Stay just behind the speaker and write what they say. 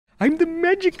I'm the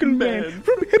magical man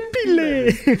from Happy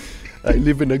Land. I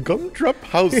live in a gumdrop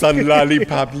house on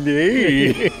Lollipop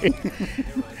Lane.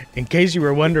 In case you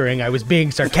were wondering, I was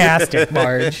being sarcastic,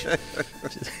 Marge.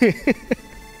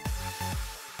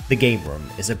 The Game Room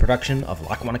is a production of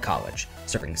Lackawanna College,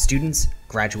 serving students,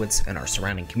 graduates, and our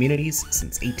surrounding communities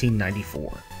since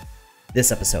 1894.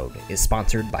 This episode is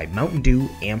sponsored by Mountain Dew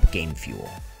Amp Game Fuel.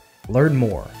 Learn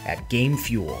more at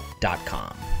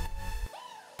gamefuel.com.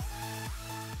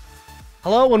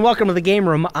 Hello and welcome to the Game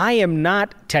Room. I am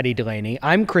not Teddy Delaney.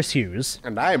 I'm Chris Hughes.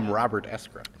 And I'm Robert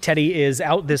Eskra. Teddy is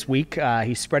out this week.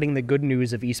 He's spreading the good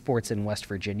news of esports in West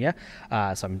Virginia,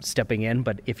 so I'm stepping in.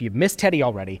 But if you missed Teddy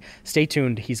already, stay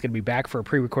tuned. He's going to be back for a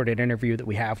pre-recorded interview that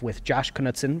we have with Josh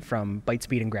Knutson from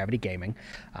ByteSpeed and Gravity Gaming.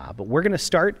 But we're going to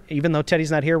start, even though Teddy's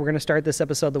not here, we're going to start this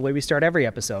episode the way we start every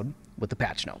episode, with the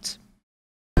patch notes.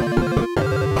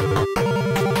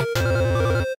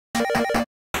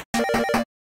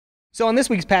 So on this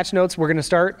week's patch notes, we're going to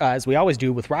start, as we always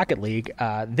do, with Rocket League.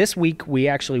 This week, we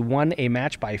actually won a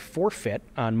match by forfeit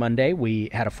on Monday. We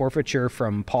had a forfeiture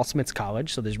from Paul Smith's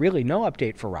College, so there's really no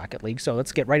update for Rocket League. So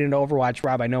let's get right into Overwatch.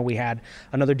 Rob, I know we had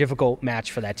another difficult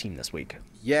match for that team this week.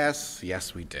 Yes,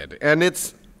 we did. And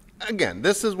it's, again,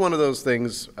 this is one of those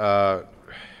things,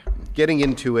 getting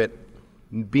into it,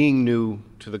 being new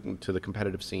to the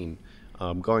competitive scene.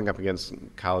 Going up against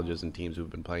colleges and teams who've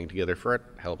been playing together for a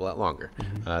hell of a lot longer.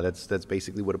 That's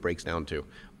basically what it breaks down to.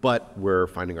 But we're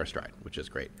finding our stride, which is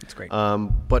great. It's great.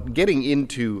 But getting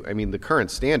into, the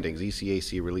current standings,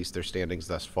 ECAC released their standings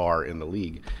thus far in the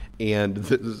league, and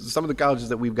some of the colleges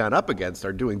that we've gone up against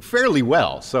are doing fairly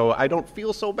well. So I don't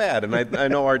feel so bad, and I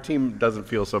know our team doesn't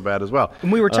feel so bad as well.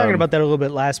 And we were talking about that a little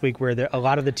bit last week, where a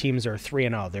lot of the teams are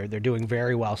 3-0. They're doing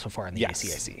very well so far in the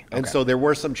ECAC. Okay. And so there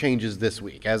were some changes this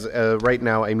week. As right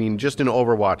now, just in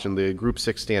Overwatch in the Group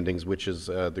 6 standings, which is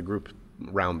the group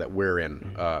round that we're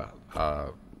in,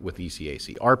 with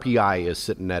ECAC. RPI is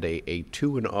sitting at a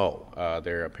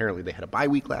 2-0. They had a bye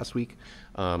week last week,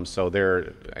 so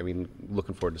they're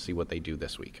looking forward to see what they do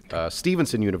this week.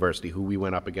 Stevenson University, who we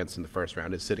went up against in the first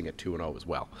round, is sitting at 2-0 as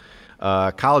well.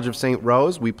 College of St.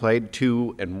 Rose, we played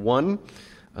 2-1.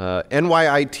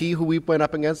 NYIT, who we went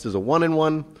up against, is a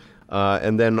 1-1.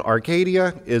 And then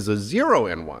Arcadia is a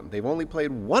 0-1. They've only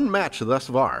played one match thus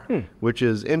far, which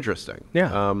is interesting.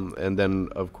 Yeah. And then,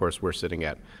 of course, we're sitting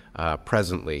at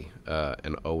presently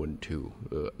an 0-2,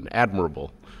 an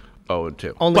admirable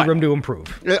 0-2. Only room to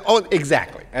improve.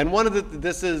 Exactly. And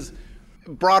this is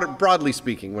broadly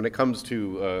speaking, when it comes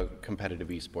to competitive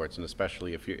esports, and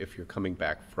especially if you're coming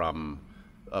back from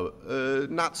a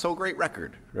not so great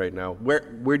record right now, where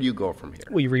do you go from here?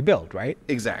 Well, you rebuild, right?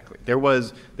 Exactly. There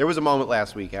was a moment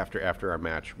last week after our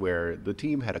match where the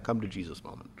team had a come to Jesus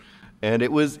moment, and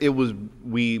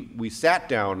we sat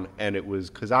down, and it was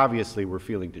because obviously we're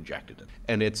feeling dejected,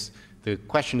 and the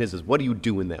question is what do you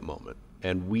do in that moment?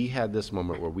 And we had this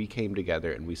moment where we came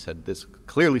together and we said, this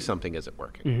clearly something isn't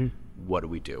working. What do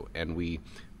we do? And we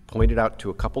pointed out to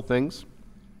a couple things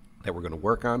that we're going to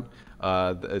work on,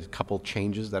 a couple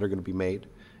changes that are going to be made,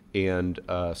 and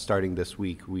starting this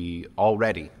week, we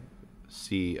already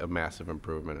see a massive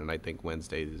improvement, and I think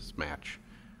Wednesday's match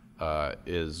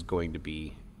is going to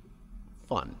be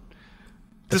fun.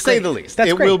 To say the least.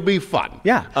 It will be fun.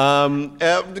 Yeah.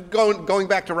 Going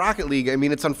back to Rocket League,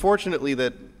 it's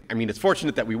it's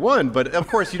fortunate that we won, but of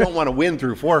course you don't want to win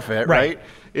through forfeit, right?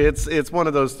 It's one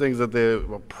of those things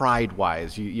that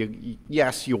pride-wise,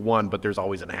 yes, you won, but there's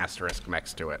always an asterisk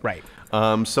next to it. Right.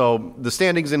 So the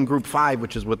standings in Group 5,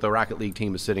 which is what the Rocket League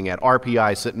team is sitting at,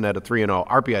 RPI sitting at a 3-0.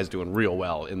 RPI is doing real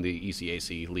well in the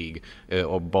ECAC league,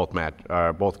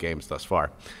 both games thus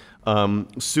far.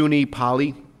 SUNY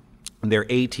Poly, their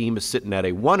A team is sitting at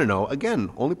a 1-0.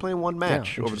 Again, only playing one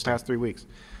match over the past 3 weeks.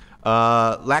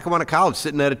 Lackawanna College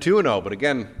sitting at a 2-0, but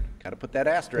again, got to put that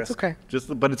asterisk. It's okay.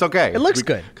 But it's okay. It looks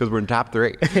good. Because we're in top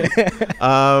 3.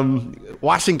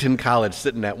 Washington College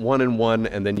sitting at 1-1,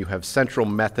 and then you have Central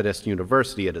Methodist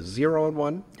University at a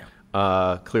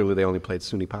 0-1. Clearly they only played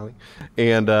SUNY Poly.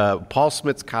 And Paul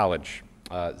Smith's College,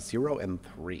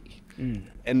 0-3.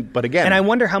 But again, and I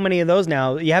wonder how many of those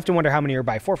now. You have to wonder how many are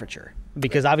by forfeiture,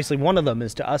 because obviously one of them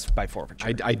is to us by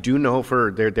forfeiture. I do know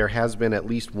there has been at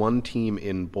least one team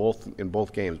in both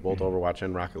games, both Overwatch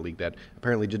and Rocket League, that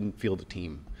apparently didn't field a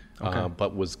team,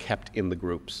 but was kept in the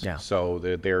groups. Yeah. So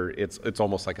it's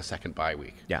almost like a second bye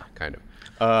week. Yeah. Kind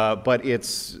of. But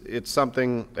it's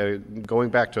something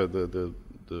going back to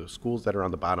the schools that are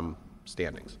on the bottom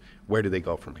standings. Where do they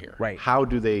go from here? Right. How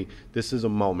do they? This is a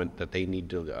moment that they need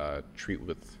to treat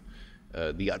with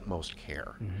the utmost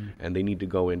care, and they need to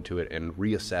go into it and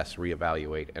reassess,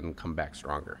 reevaluate, and come back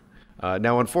stronger.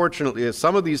 Now, unfortunately,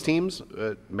 some of these teams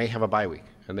may have a bye week,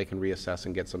 and they can reassess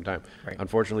and get some time. Right.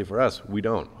 Unfortunately for us, we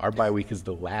don't. Our bye week is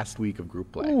the last week of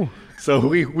group play. Ooh. So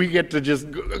we get to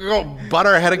just go butt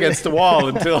our head against the wall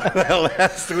until that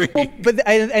last week. Well, but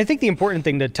I think the important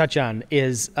thing to touch on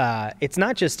is it's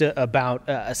not just about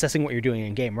assessing what you're doing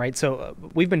in game, right? So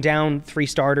we've been down 3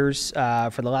 starters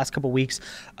for the last couple weeks,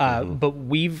 but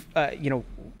we've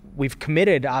we've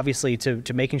committed, obviously,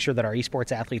 to making sure that our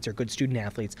esports athletes are good student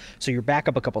athletes. So you're back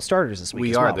up a couple starters this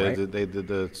week.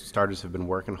 The starters have been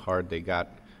working hard. They got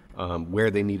where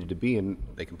they needed to be, and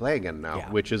they can play again now,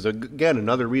 which is, again,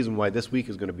 another reason why this week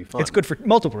is going to be fun. It's good for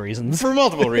multiple reasons. For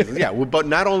multiple reasons, yeah. But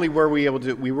not only were we able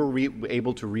to,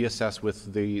 able to reassess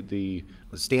with the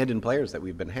stand-in players that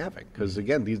we've been having. Because,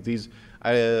 again, these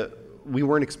we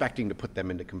weren't expecting to put them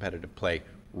into competitive play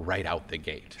right out the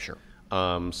gate. Sure.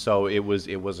 So it was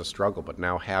a struggle, but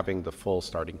now having the full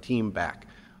starting team back,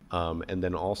 and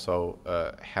then also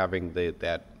having the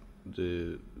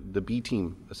B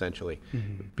team essentially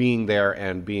being there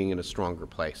and being in a stronger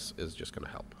place is just going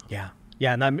to help.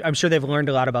 Yeah, and I'm sure they've learned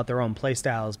a lot about their own play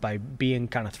styles by being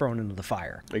kind of thrown into the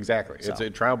fire. Exactly. So. It's a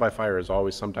trial by fire is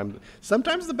always sometimes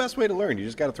the best way to learn. You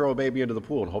just got to throw a baby into the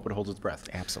pool and hope it holds its breath.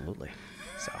 Absolutely.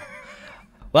 So.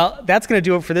 Well, that's going to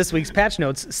do it for this week's Patch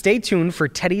Notes. Stay tuned for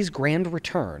Teddy's grand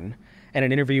return and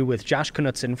an interview with Josh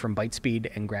Knutson from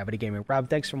ByteSpeed and Gravity Gaming. Rob,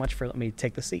 thanks so much for letting me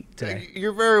take the seat today.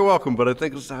 You're very welcome, but I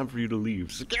think it's time for you to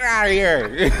leave. So get out of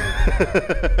here.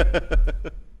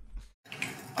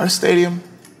 Our stadium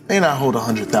may not hold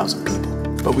 100,000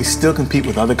 people, but we still compete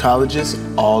with other colleges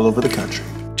all over the country.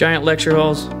 Giant lecture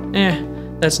halls?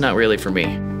 That's not really for me.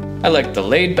 I like the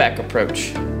laid-back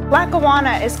approach.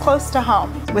 Lackawanna is close to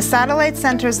home, with satellite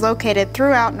centers located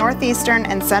throughout northeastern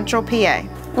and central PA.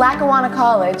 Lackawanna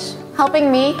College,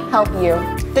 helping me help you.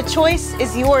 The choice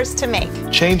is yours to make.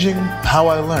 Changing how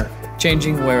I learn.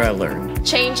 Changing where I learn.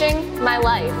 Changing my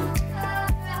life.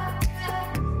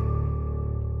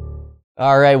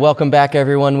 All right, welcome back,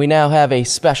 everyone. We now have a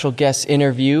special guest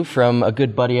interview from a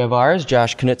good buddy of ours,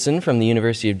 Josh Knutson from the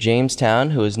University of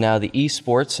Jamestown, who is now the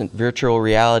Esports and Virtual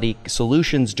Reality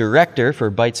Solutions Director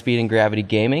for ByteSpeed and Gravity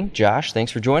Gaming. Josh,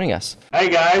 thanks for joining us. Hey,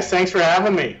 guys. Thanks for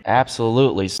having me.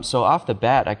 Absolutely. So off the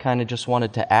bat, I kind of just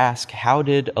wanted to ask, how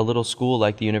did a little school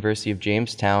like the University of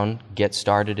Jamestown get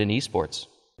started in esports?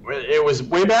 It was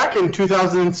way back in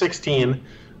 2016.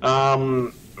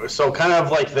 So kind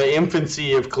of like the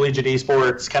infancy of collegiate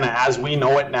esports, kind of as we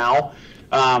know it now.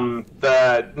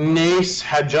 The NACE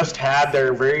had just had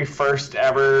their very first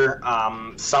ever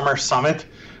summer summit.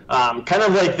 Kind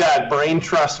of like that brain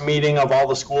trust meeting of all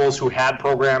the schools who had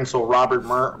programs. So Robert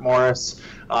Morris,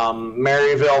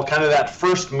 Maryville, kind of that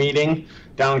first meeting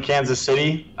down in Kansas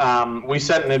City. We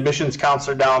sent an admissions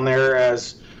counselor down there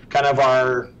as kind of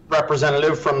our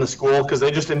representative from the school because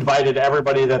they just invited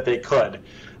everybody that they could.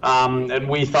 And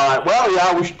we thought, well,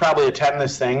 yeah, we should probably attend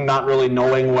this thing, not really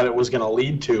knowing what it was going to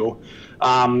lead to.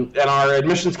 And our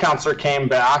admissions counselor came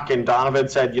back, and Donovan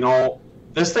said,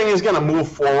 this thing is going to move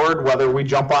forward whether we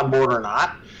jump on board or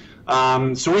not.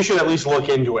 So we should at least look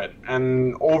into it.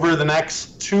 And over the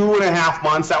next 2.5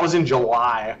 months, that was in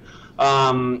July,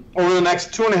 over the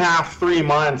next 2.5, 3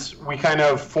 months, we kind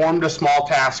of formed a small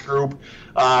task group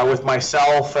with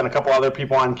myself and a couple other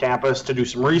people on campus to do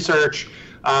some research.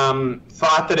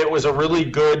 Thought that it was a really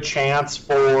good chance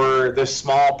for this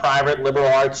small private liberal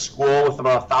arts school with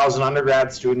about 1,000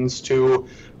 undergrad students to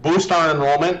boost our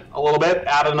enrollment a little bit,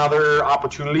 add another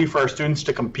opportunity for our students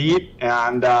to compete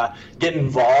and get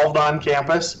involved on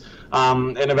campus,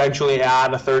 and eventually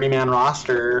add a 30-man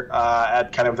roster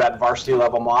at kind of that varsity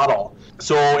level model.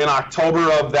 So in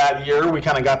October of that year, we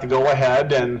kind of got the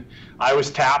go-ahead, and I was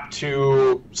tapped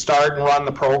to start and run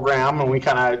the program, and we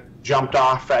kind of jumped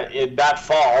off at it that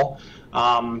fall.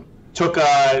 Took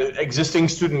a existing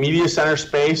student media center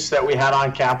space that we had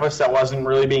on campus that wasn't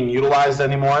really being utilized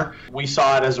anymore. We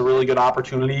saw it as a really good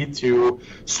opportunity to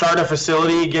start a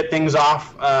facility, get things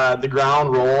off the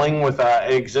ground rolling with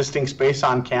an existing space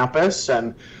on campus.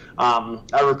 And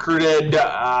I recruited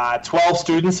 12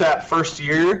 students that first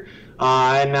year.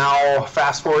 And now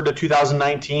fast forward to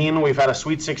 2019, we've had a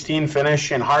Sweet 16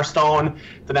 finish in Hearthstone,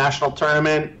 the national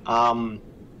tournament.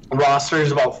 Roster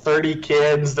is about 30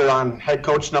 kids. They're on head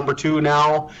coach number 2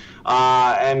 now,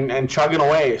 and chugging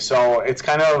away. So it's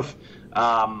kind of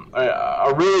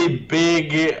a really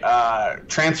big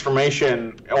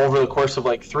transformation over the course of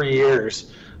like 3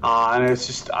 years. And it's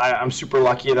just, I'm super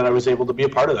lucky that I was able to be a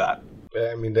part of that.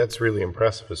 I mean, that's really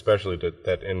impressive, especially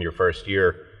that in your first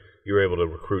year, you were able to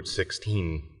recruit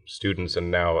 16 students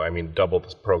and now, I mean, double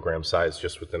the program size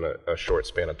just within a short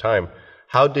span of time.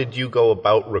 How did you go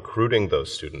about recruiting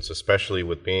those students, especially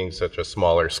with being such a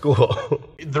smaller school?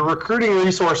 The recruiting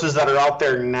resources that are out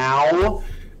there now,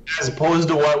 as opposed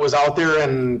to what was out there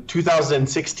in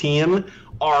 2016,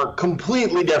 are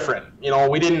completely different.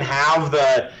 We didn't have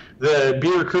the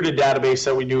Be Recruited database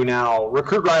that we do now.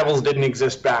 Recruit Rivals didn't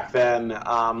exist back then.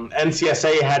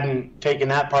 NCSA hadn't taken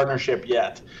that partnership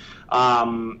yet.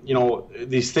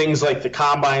 These things like the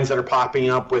combines that are popping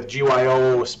up with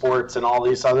GYO sports and all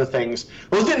these other things,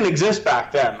 those didn't exist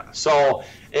back then. So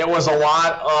it was a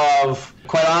lot of,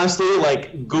 quite honestly,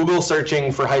 like Google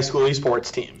searching for high school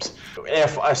esports teams.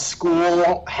 If a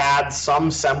school had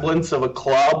some semblance of a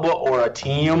club or a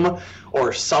team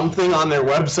or something on their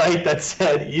website that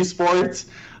said esports,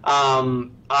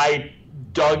 I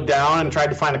dug down and tried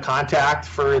to find a contact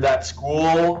for that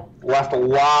school, left a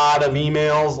lot of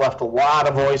emails, left a lot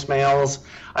of voicemails.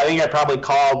 I think I probably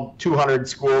called 200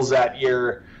 schools that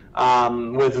year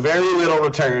with very little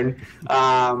return.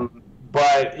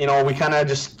 But, we kind of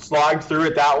just slogged through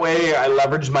it that way. I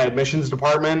leveraged my admissions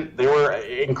department. They were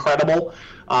incredible.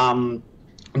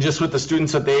 Just with the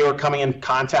students that they were coming in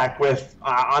contact with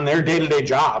on their day-to-day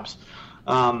jobs.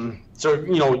 So,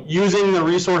 using the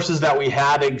resources that we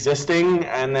had existing,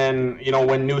 and then,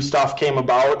 when new stuff came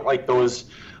about, like those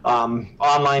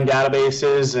online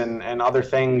databases and other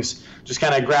things, just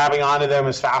kind of grabbing onto them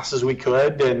as fast as we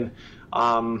could. And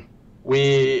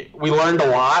we learned a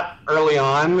lot early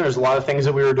on. There's a lot of things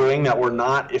that we were doing that were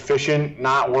not efficient,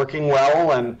 not working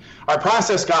well, and our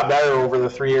process got better over the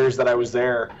 3 years that I was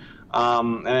there.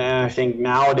 And I think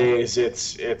nowadays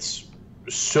it's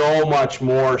so much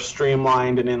more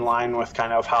streamlined and in line with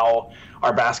kind of how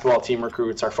our basketball team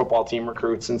recruits, our football team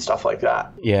recruits, and stuff like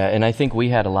that. Yeah, and I think we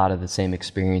had a lot of the same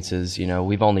experiences.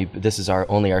 This is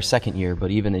only our second year, but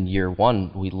even in year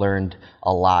one, we learned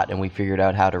a lot and we figured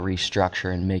out how to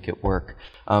restructure and make it work.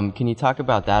 Can you talk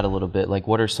about that a little bit? Like,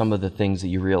 what are some of the things that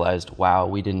you realized, wow,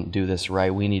 we didn't do this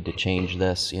right, we need to change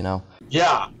this,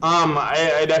 Yeah,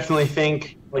 I definitely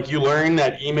think, like, you learn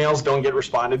that emails don't get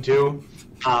responded to.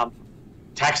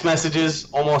 Text messages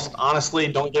almost honestly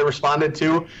don't get responded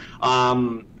to.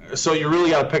 So you really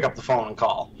got to pick up the phone and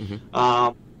call.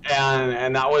 Mm-hmm.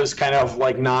 And that was kind of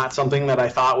like not something that I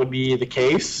thought would be the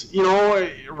case,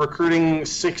 recruiting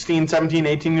 16, 17,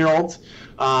 18-year-olds.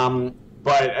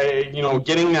 But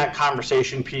getting that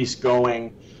conversation piece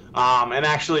going, and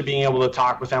actually being able to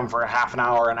talk with them for a half an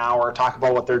hour, talk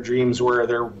about what their dreams were,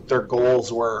 their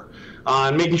goals were,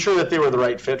 and making sure that they were the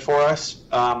right fit for us.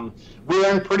 We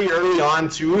learned pretty early on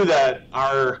too that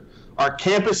our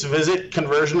campus visit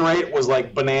conversion rate was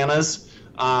like bananas.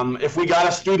 If we got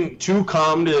a student to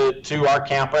come to our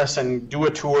campus and do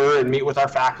a tour and meet with our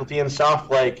faculty and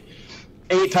stuff, like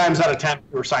 8 times out of 10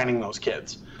 we were signing those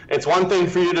kids. It's one thing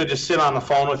for you to just sit on the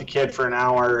phone with a kid for an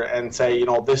hour and say,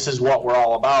 this is what we're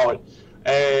all about.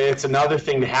 It's another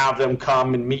thing to have them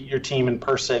come and meet your team in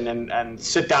person and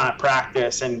sit down at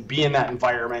practice and be in that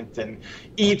environment and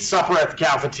eat supper at the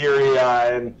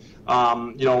cafeteria and,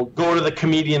 go to the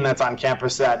comedian that's on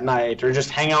campus that night or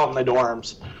just hang out in the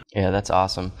dorms. Yeah, that's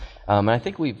awesome. And I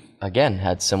think we've, again,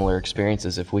 had similar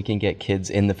experiences. If we can get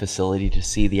kids in the facility to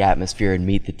see the atmosphere and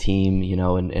meet the team,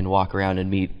 and walk around and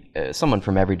meet someone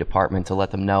from every department to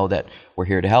let them know that we're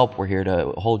here to help, we're here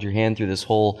to hold your hand through this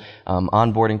whole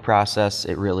onboarding process,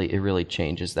 it really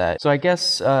changes that. So I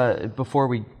guess before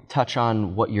we touch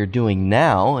on what you're doing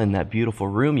now in that beautiful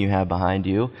room you have behind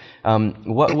you,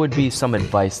 what would be some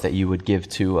advice that you would give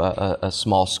to a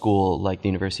small school like the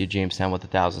University of Jamestown with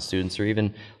 1,000 students, or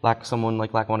even someone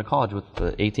like Lackawanna College with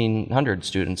 1,800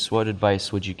 students? What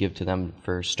advice would you give to them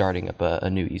for starting up a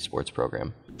new esports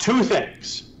program? 2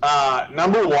 things.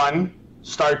 Number 1,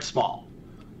 start small.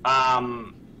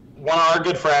 One of our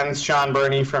good friends, Sean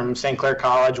Burney from St. Clair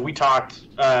College, we talked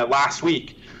last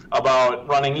week about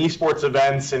running esports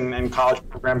events and college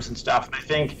programs and stuff. And I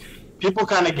think people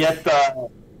kind of get the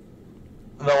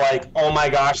like, oh my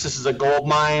gosh, this is a gold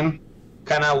mine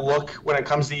kind of look when it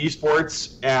comes to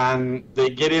esports, and they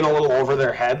get in a little over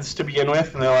their heads to begin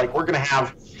with, and they're like, we're going to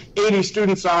have 80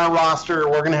 students on our roster,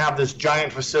 we're going to have this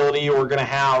giant facility, we're going to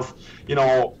have,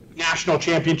 national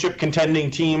championship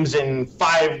contending teams in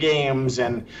 5 games.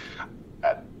 And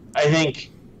I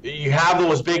think you have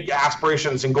those big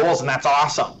aspirations and goals, and that's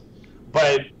awesome.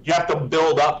 But you have to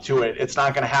build up to it. It's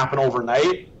not going to happen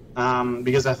overnight,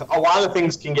 because a lot of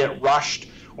things can get rushed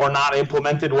or not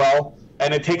implemented well,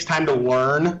 and it takes time to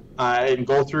learn and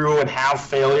go through and have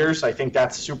failures. I think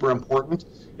that's super important,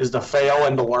 is to fail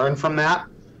and to learn from that.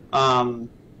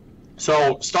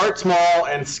 So start small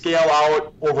and scale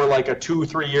out over like a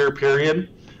 2-3 year period.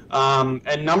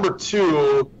 And number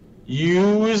 2,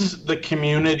 use the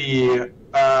community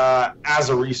as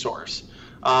a resource.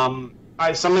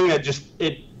 Something that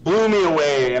it blew me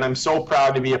away, and I'm so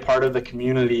proud to be a part of the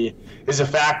community, is the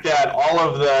fact that all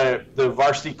of the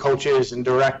varsity coaches and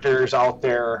directors out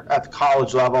there at the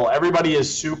college level, everybody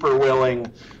is super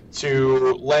willing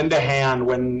to lend a hand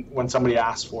when somebody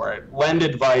asks for it, lend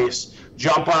advice,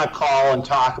 jump on a call and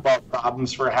talk about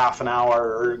problems for half an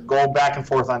hour, or go back and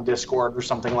forth on Discord or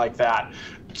something like that,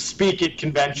 speak at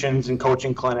conventions and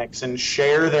coaching clinics and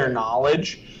share their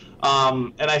knowledge.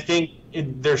 And I think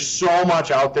there's so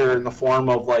much out there in the form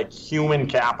of like human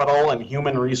capital and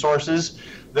human resources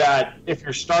that if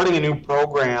you're starting a new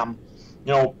program,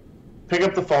 pick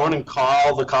up the phone and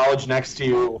call the college next to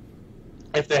you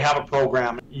if they have a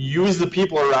program. Use the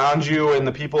people around you and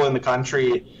the people in the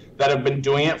country that have been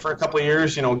doing it for a couple of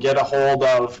years. Get a hold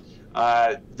of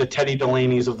the Teddy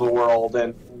Delaney's of the world,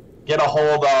 and get a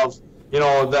hold of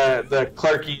the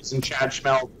Clarkies and Chad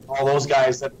Schmelt, all those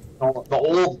guys that the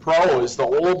old pros, the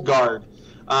old guard.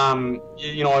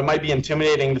 It might be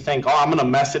intimidating to think, I'm going to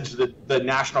message the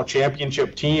national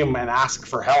championship team and ask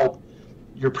for help.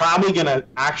 You're probably going to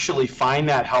actually find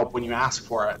that help when you ask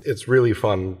for it. It's really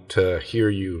fun to hear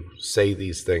you say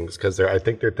these things, because I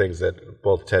think they're things that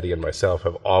both Teddy and myself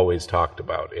have always talked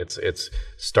about. It's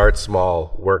start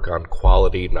small, work on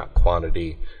quality, not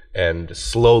quantity, and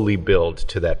slowly build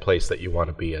to that place that you want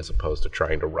to be, as opposed to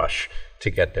trying to rush to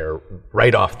get there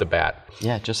right off the bat.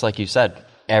 Yeah, just like you said,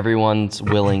 everyone's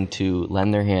willing to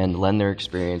lend their hand, lend their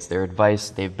experience, their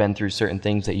advice. They've been through certain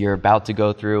things that you're about to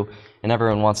go through, and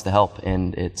everyone wants to help.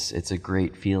 And it's a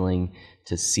great feeling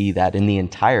to see that in the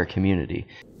entire community.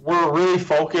 We're really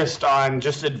focused on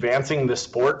just advancing the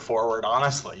sport forward,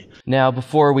 honestly. Now,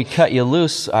 before we cut you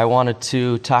loose, I wanted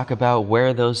to talk about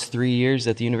where those 3 years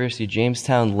at the University of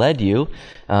Jamestown led you,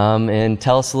 and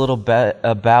tell us a little bit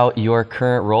about your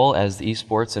current role as the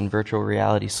Esports and Virtual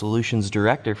Reality Solutions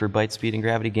Director for ByteSpeed and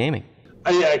Gravity Gaming.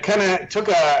 I kind of took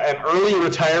an early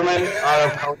retirement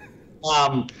out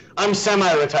of I'm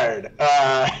semi-retired.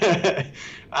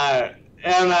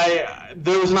 And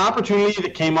there was an opportunity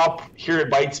that came up here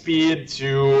at ByteSpeed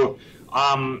to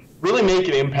really make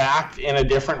an impact in a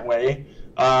different way.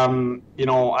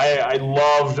 I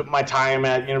loved my time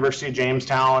at University of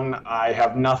Jamestown. I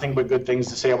have nothing but good things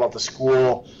to say about the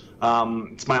school.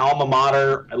 It's my alma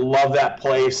mater. I love that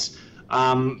place.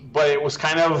 But it was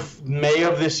kind of May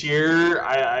of this year,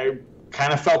 I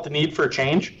kind of felt the need for a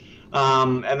change.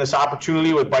 And this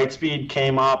opportunity with ByteSpeed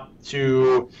came up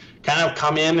to kind of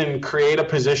come in and create a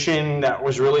position that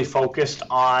was really focused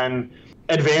on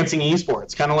advancing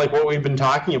esports, kind of like what we've been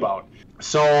talking about.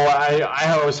 So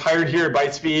I was hired here at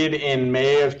ByteSpeed in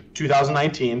May of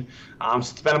 2019. So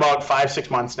it's been about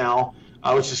 5-6 months now,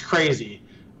 which is crazy.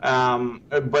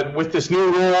 But with this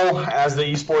new role as the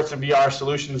Esports and VR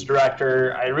Solutions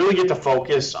Director, I really get to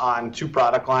focus on 2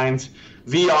 product lines,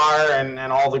 VR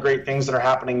and all the great things that are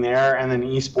happening there, and then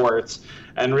esports,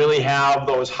 and really have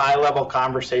those high-level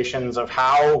conversations of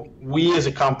how we as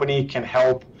a company can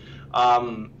help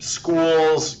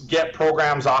schools get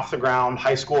programs off the ground,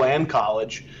 high school and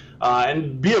college,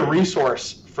 and be a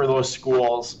resource for those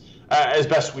schools as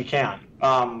best we can.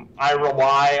 I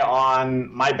rely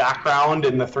on my background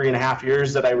in the 3.5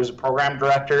 years that I was a program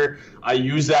director. I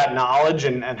use that knowledge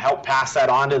and help pass that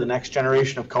on to the next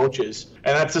generation of coaches.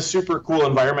 And that's a super cool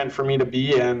environment for me to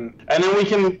be in. And then we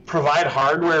can provide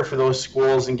hardware for those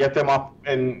schools and get them up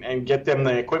and get them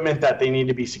the equipment that they need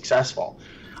to be successful.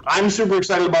 I'm super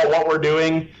excited about what we're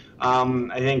doing.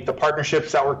 I think the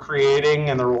partnerships that we're creating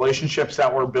and the relationships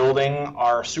that we're building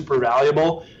are super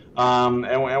valuable.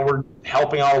 And we're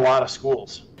helping out a lot of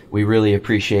schools. We really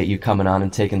appreciate you coming on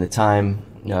and taking the time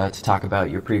to talk about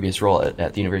your previous role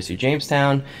at the University of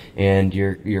Jamestown and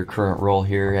your current role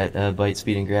here at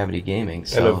ByteSpeed and Gravity Gaming.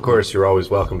 So, and of course, you're always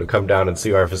welcome to come down and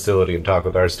see our facility and talk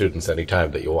with our students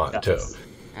anytime that you want to.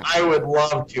 I would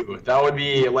love to. That would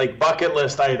be like bucket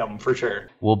list item for sure.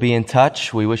 We'll be in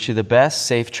touch. We wish you the best,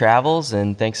 safe travels,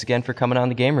 and thanks again for coming on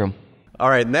the Game Room. All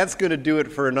right, and that's going to do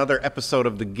it for another episode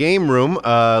of The Game Room.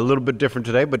 A little bit different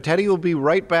today, but Teddy will be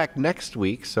right back next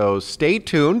week, so stay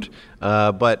tuned.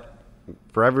 But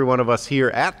for every one of us here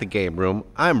at The Game Room,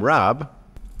 I'm Rob.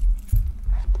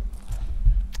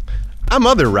 I'm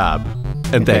Other Rob.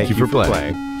 And thank you for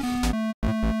playing.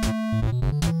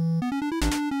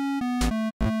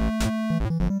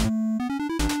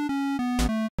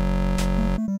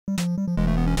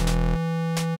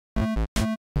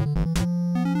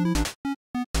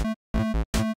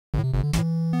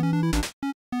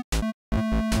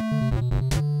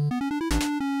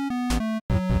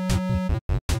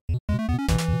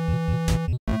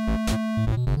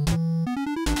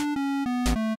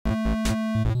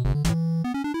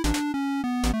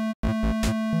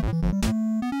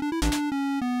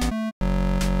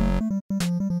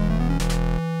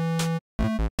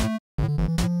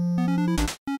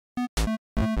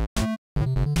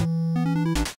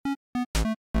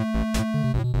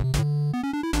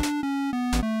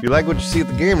 If you like what you see at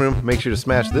the game room, make sure to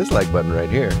smash this like button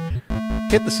right here.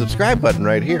 Hit the subscribe button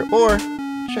right here, or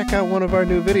check out one of our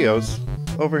new videos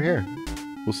over here.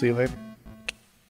 We'll see you later.